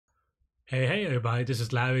Hey everybody, this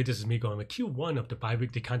is Larry. This is me going with Q1 of the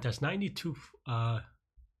bi-weekly contest, 92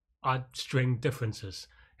 odd string differences.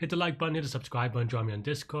 Hit the like button, hit the subscribe button, join me on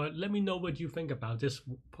Discord. Let me know what you think about this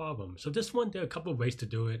problem. So this one, there are a couple of ways to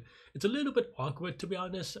do it. It's a little bit awkward, to be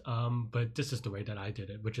honest, but this is the way that I did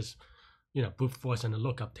it, which is, brute force and a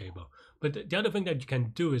lookup table. But the other thing that you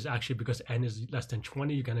can do is actually, because n is less than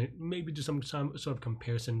 20, you can maybe do some sort of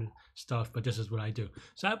comparison stuff, but this is what I do.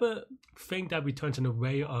 So I have a thing that returns an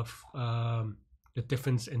array of the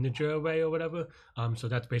difference integer array or whatever. So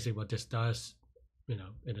that's basically what this does.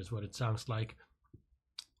 It is what it sounds like.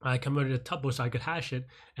 I converted a tuple so I could hash it,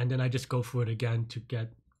 and then I just go through it again to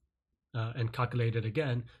get and calculate it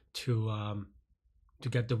again to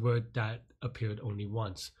get the word that appeared only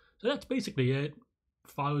once. So that's basically it.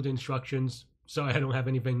 Follow the instructions. So I don't have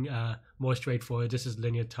anything more straightforward. This is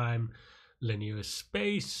linear time, linear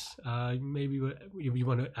space. Maybe if you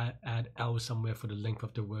want to add L somewhere for the length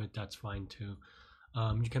of the word, that's fine too.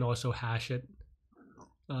 You can also hash it,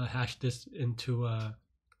 hash this into a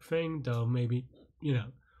thing, though maybe,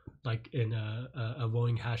 like in a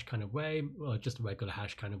rolling hash kind of way, or just a regular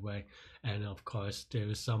hash kind of way. And of course,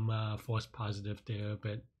 there's some false positive there,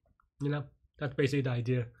 but that's basically the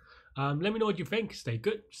idea. Let me know what you think. Stay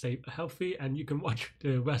good, stay healthy, and you can watch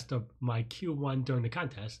the rest of my Q1 during the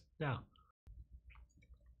contest now.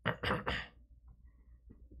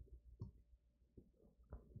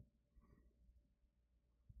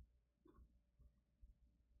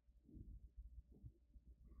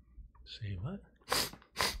 Say what?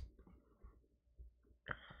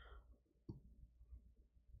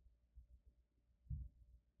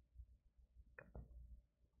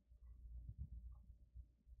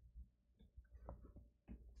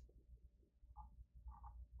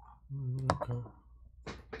 Okay.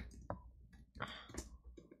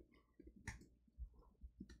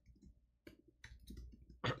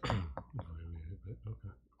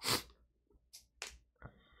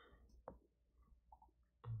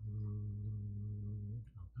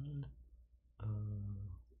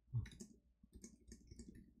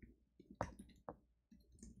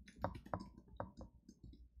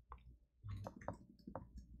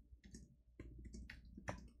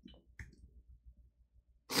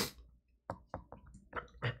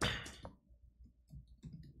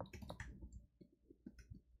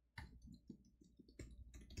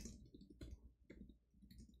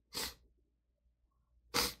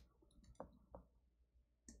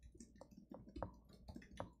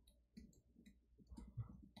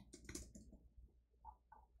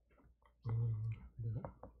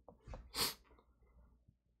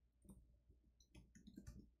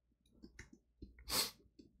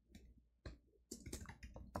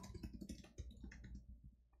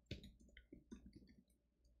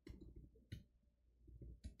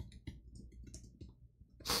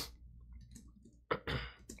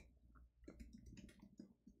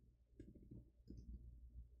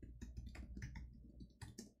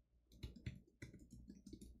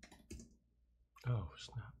 Oh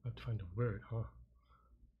snap, I have to find a word, huh?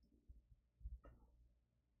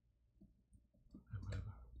 Whatever.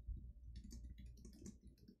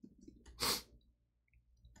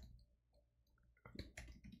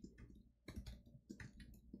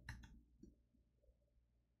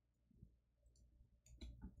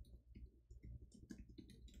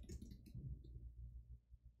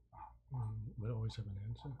 We always have an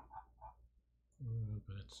answer.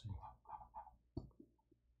 But let's see.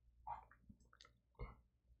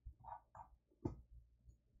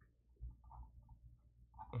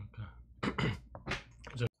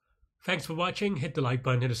 Thanks for watching. Hit the like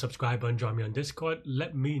button, hit the subscribe button, join me on Discord.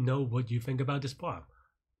 Let me know what you think about this problem.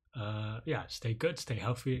 Yeah, stay good, stay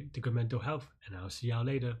healthy, to good mental health, and I'll see y'all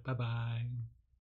later. Bye-bye.